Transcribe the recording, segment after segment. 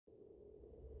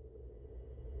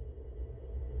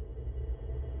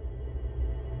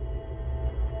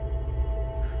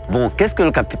Bon, qu'est-ce que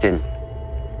le capitaine?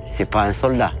 C'est pas un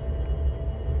soldat.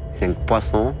 C'est un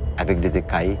poisson avec des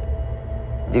écailles,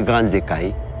 des grandes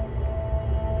écailles,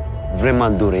 vraiment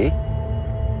dorées,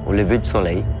 au lever du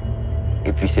soleil.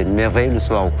 Et puis c'est une merveille le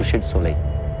soir au coucher du soleil.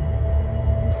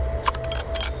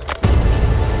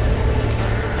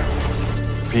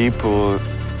 People,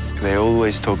 they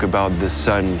always talk about the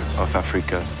sun of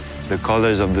Africa, the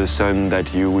colors of the sun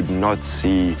that you would not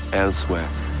see elsewhere.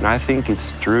 And I think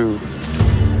it's true.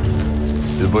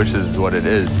 The bush is what it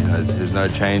is, you know, there's no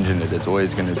change in it. It's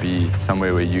always going to be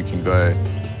somewhere where you can go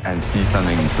and see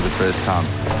something for the first time.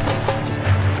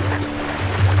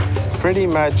 Pretty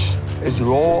much as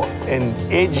raw and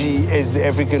edgy as the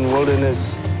African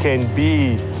wilderness can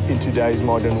be in today's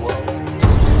modern world.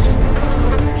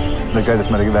 The greatest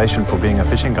motivation for being a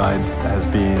fishing guide has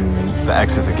been the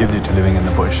access it gives you to living in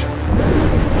the bush.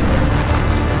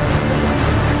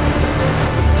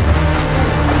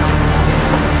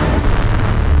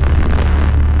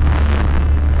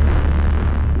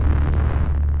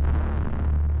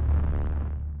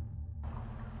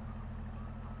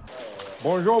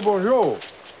 Bonjour, bonjour.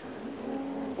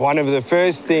 One of the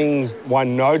first things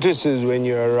one notices when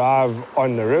you arrive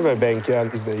on the riverbank here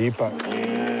is the hippo.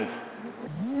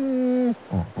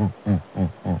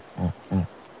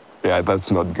 Yeah,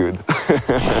 that's not good.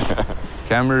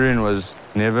 Cameroon was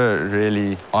never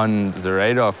really on the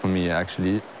radar for me,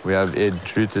 actually. We have Ed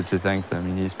Truter to thank for. I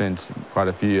mean, he spent quite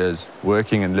a few years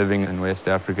working and living in West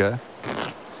Africa.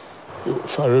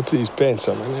 If I rip these pants,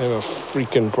 I'm gonna have a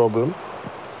freaking problem.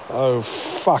 Oh,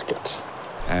 fuck it.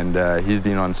 And he's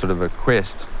been on sort of a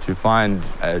quest to find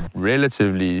a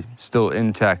relatively still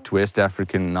intact West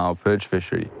African Nile Perch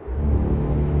fishery.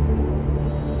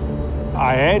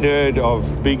 I had heard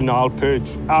of big Nile Perch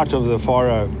out of the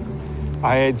Faro.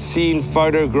 I had seen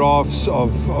photographs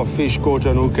of fish caught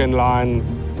on hook and line.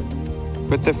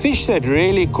 But the fish that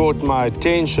really caught my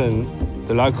attention,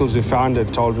 the locals who found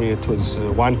it told me it was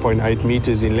 1.8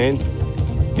 meters in length.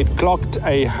 It clocked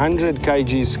 100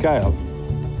 kg scale.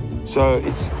 So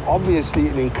it's obviously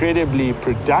an incredibly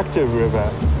productive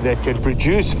river that can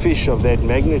produce fish of that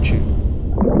magnitude.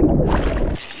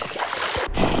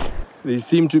 There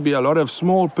seem to be a lot of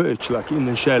small perch, like in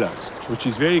the shallows, which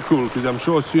is very cool, because I'm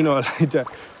sure sooner or later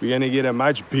we're going to get a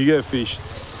much bigger fish.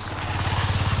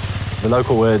 The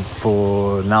local word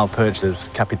for Nile Perch is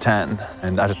Capitaine,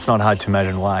 and it's not hard to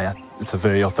imagine why. It's a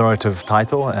very authoritative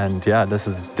title, and yeah, this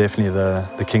is definitely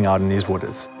the king out in these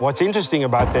waters. What's interesting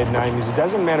about that name is it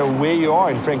doesn't matter where you are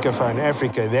in Francophone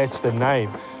Africa, that's the name.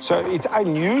 So it's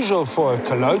unusual for a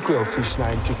colloquial fish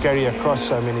name to carry across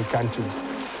so many countries.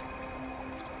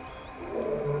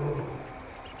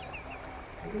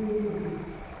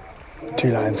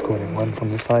 Two lions calling, one from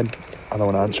the side, other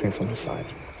one answering from the side.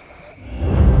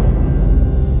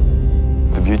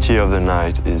 The beauty of the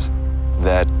night is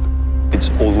that it's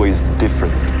always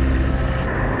different.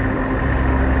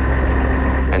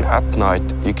 And at night,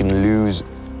 you can lose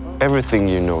everything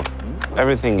you know.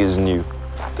 Everything is new.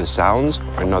 The sounds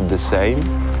are not the same.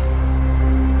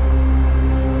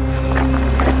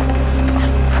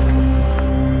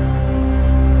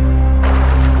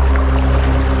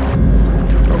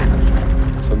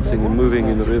 Something moving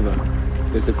in the river.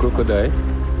 There's a crocodile.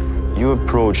 You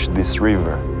approach this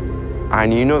river,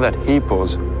 and you know that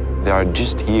hippos, they are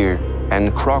just here,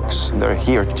 and crocs, they're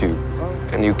here too.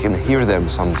 And you can hear them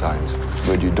sometimes,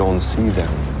 but you don't see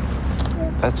them.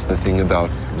 That's the thing about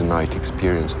the night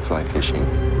experience of fly fishing.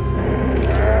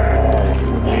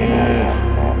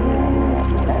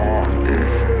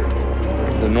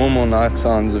 The normal night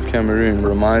sounds of Cameroon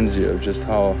reminds you of just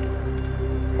how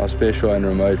special and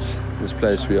remote this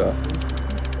place we are.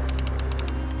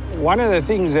 One of the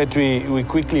things that we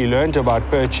quickly learned about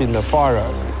perch in the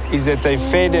Faro is that they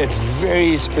fed at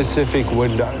very specific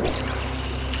windows.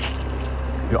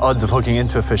 Your odds of hooking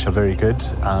into a fish are very good.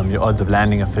 Your odds of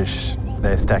landing a fish,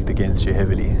 they're stacked against you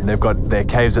heavily. They've got their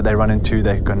caves that they run into.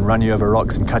 They can run you over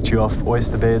rocks and cut you off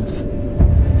oyster beds.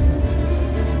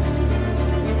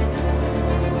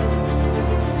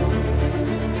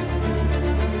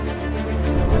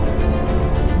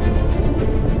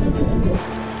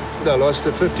 I lost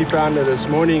a 50-pounder this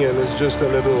morning, and it's just a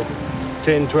little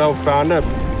 10, 12-pounder.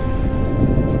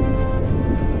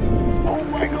 Oh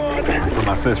my God! For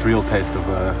my first real taste of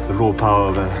the raw power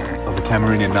of a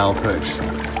Cameroonian Nile Perch.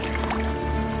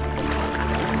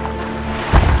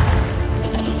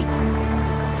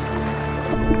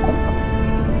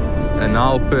 A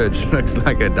Nile Perch looks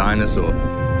like a dinosaur.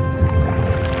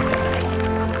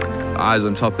 Eyes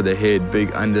on top of the head,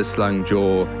 big underslung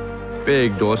jaw,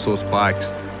 big dorsal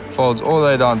spikes. Folds all the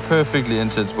way down perfectly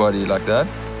into its body like that.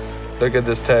 Look at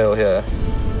this tail here.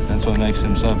 That's what makes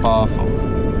him so powerful.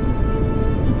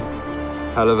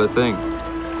 Hell of a thing.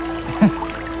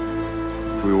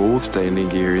 We're all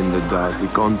standing here in the dark, we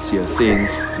can't see a thing.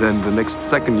 Then the next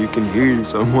second you can hear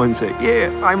someone say, yeah,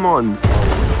 I'm on.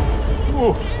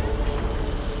 Oh.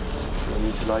 I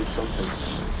need to light something.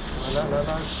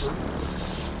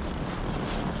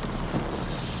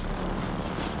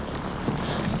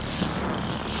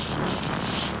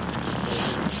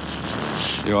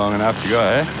 Yo, I'm gonna have to go,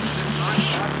 eh?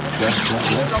 Yeah.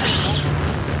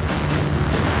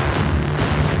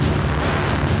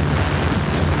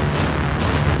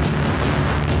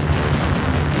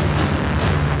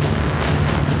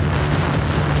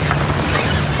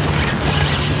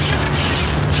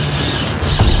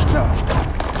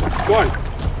 Go on.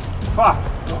 Far.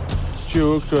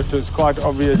 Stu hooked what was quite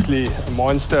obviously a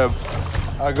monster.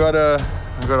 I got a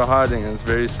hiding, and it's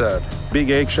very sad.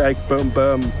 Big egg shake, boom,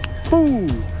 boom, boom.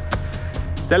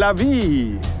 C'est la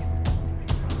vie.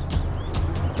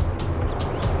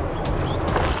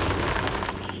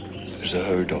 There's a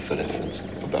herd of elephants,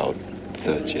 about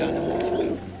 30 animals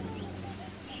there.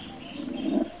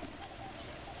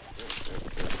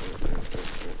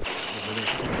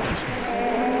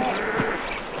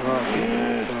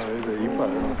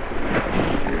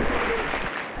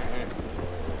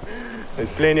 There's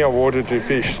plenty of water to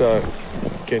fish, so you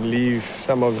can leave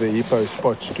some of the hippo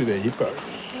spots to the hippos.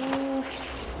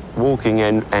 Walking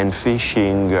and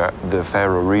fishing the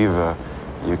Faro River,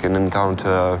 you can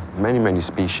encounter many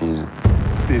species.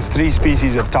 There's 3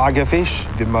 species of tigerfish.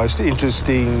 The most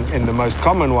interesting and the most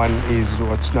common one is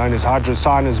what's known as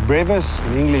Hydrocynus brevis.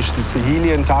 In English, the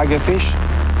Sahelian tigerfish.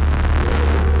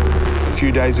 A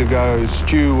few days ago,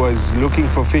 Stu was looking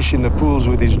for fish in the pools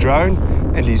with his drone,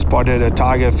 and he spotted a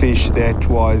tigerfish that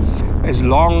was as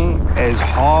long as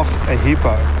half a hippo.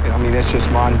 I mean, that's just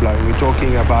mind-blowing. We're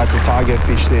talking about a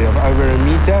tigerfish there of over a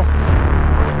meter.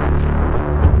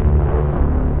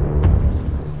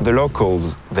 The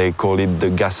locals, they call it the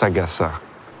gasa gasa.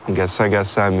 Gasa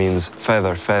gasa means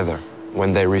feather, feather,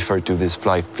 when they refer to this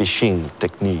fly fishing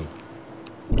technique.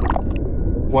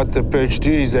 What the perch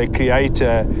do is they create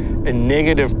a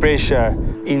negative pressure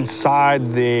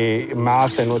inside their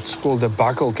mouth and what's called the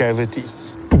buccal cavity.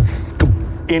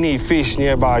 Any fish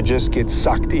nearby just gets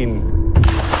sucked in.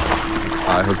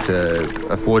 I hooked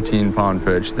a 14-pound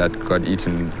perch that got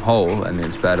eaten whole and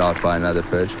then spat out by another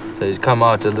perch. So he's come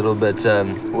out a little bit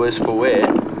worse for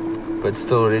wear, but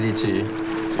still ready to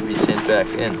be sent back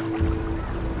in.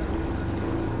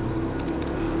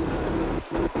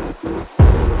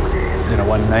 You know,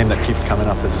 one name that keeps coming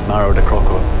up is Maro de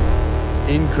Croco.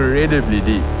 Incredibly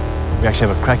deep. We actually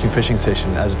have a cracking fishing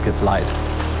session as it gets light.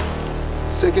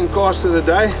 Second cast of the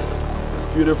day. This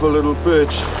beautiful little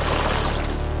perch.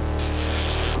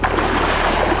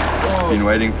 Been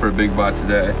waiting for a big bite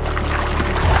today.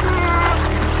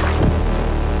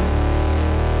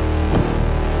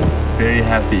 Very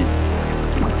happy.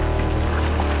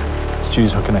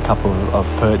 Stu's hooking a couple of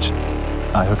perch.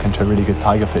 I hook into a really good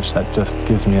tigerfish that just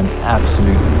gives me an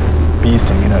absolute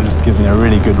beasting, you know, just gives me a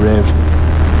really good rev.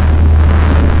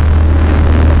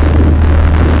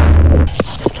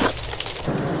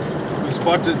 We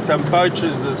spotted some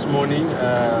poachers this morning,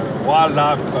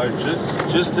 wildlife poachers.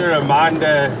 Just a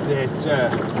reminder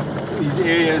that these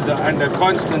areas are under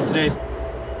constant threat.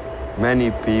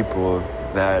 Many people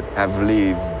that have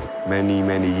lived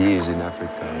many years in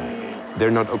Africa,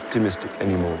 they're not optimistic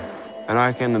anymore. And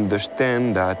I can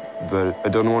understand that, but I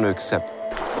don't want to accept it.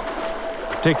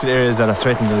 Protected areas that are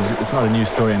threatened, it's not a new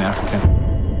story in Africa.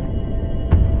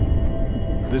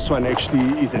 This one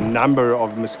actually is a number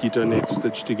of mosquito nets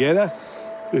stitched together.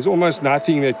 There's almost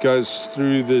nothing that goes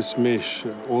through this mesh.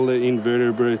 All the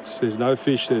invertebrates, there's no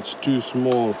fish that's too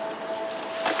small.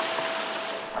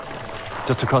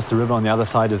 Just across the river on the other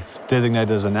side is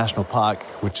designated as a national park,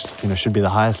 which, you know, should be the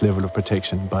highest level of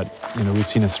protection. But, you know, we've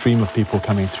seen a stream of people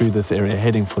coming through this area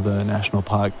heading for the national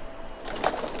park.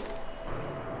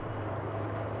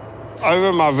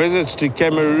 Over my visits to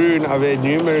Cameroon, I've had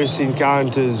numerous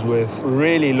encounters with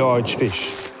really large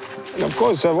fish. And of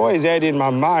course, I've always had in my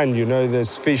mind, you know,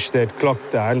 this fish that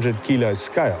clocked the 100-kilo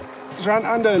scale. He's run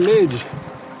under a ledge.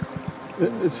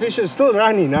 This fish is still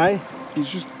running, eh? He's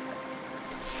just...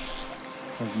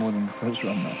 There's more than the first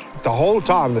run now. The whole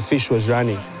time the fish was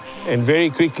running. And very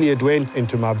quickly it went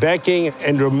into my backing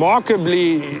and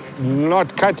remarkably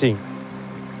not cutting.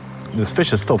 This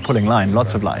fish is still pulling line,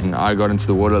 lots of line. And I got into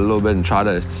the water a little bit and tried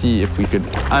to see if we could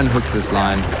unhook this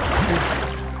line.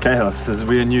 Chaos,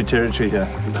 we're in new territory here.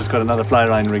 We've just got another fly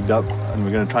line rigged up and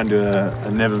we're going to try and do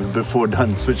a never before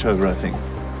done switch over, I think.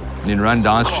 And then run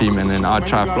downstream and then I'd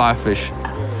try fly fish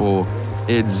for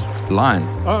heads line.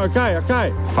 Oh, okay.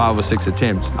 5 or 6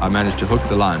 attempts, I managed to hook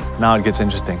the line. Now it gets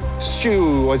interesting.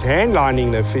 Stu was hand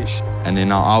lining the fish, And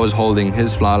then I was holding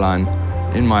his fly line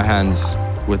in my hands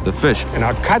with the fish. and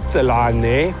I cut the line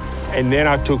there, and then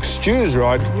I took Stu's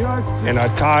rod and I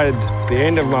tied the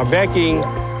end of my backing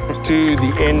to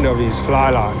the end of his fly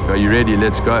line. Are you ready?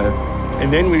 Let's go.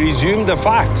 And then we resumed the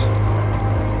fight.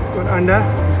 Got under,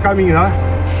 it's coming here,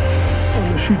 on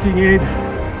the shooting head.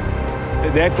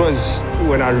 That was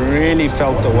when I really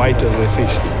felt the weight of the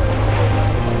fish.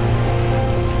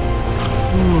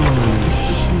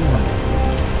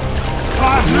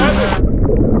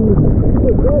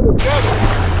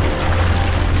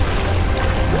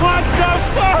 What the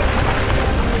fuck?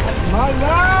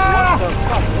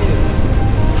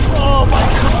 Oh my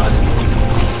God!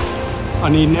 I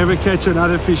need never catch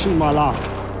another fish in my life.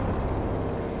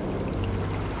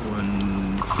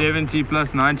 170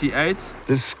 plus 98.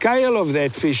 The scale of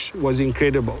that fish was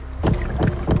incredible.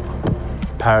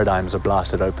 Paradigms are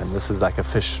blasted open. This is like a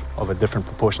fish of a different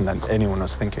proportion than anyone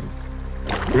was thinking.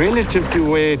 Relative to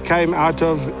where it came out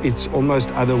of, it's almost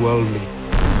otherworldly.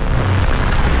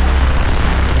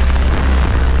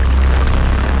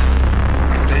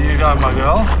 There you go, my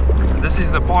girl. This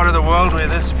is the part of the world where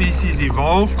this species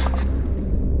evolved.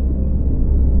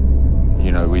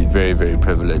 You know, we're very, very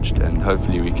privileged, and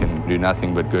hopefully we can do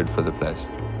nothing but good for the place.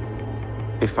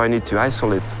 If I need to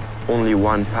isolate only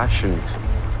one passion,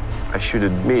 I should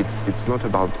admit it's not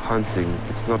about hunting,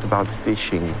 it's not about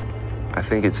fishing. I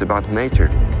think it's about nature.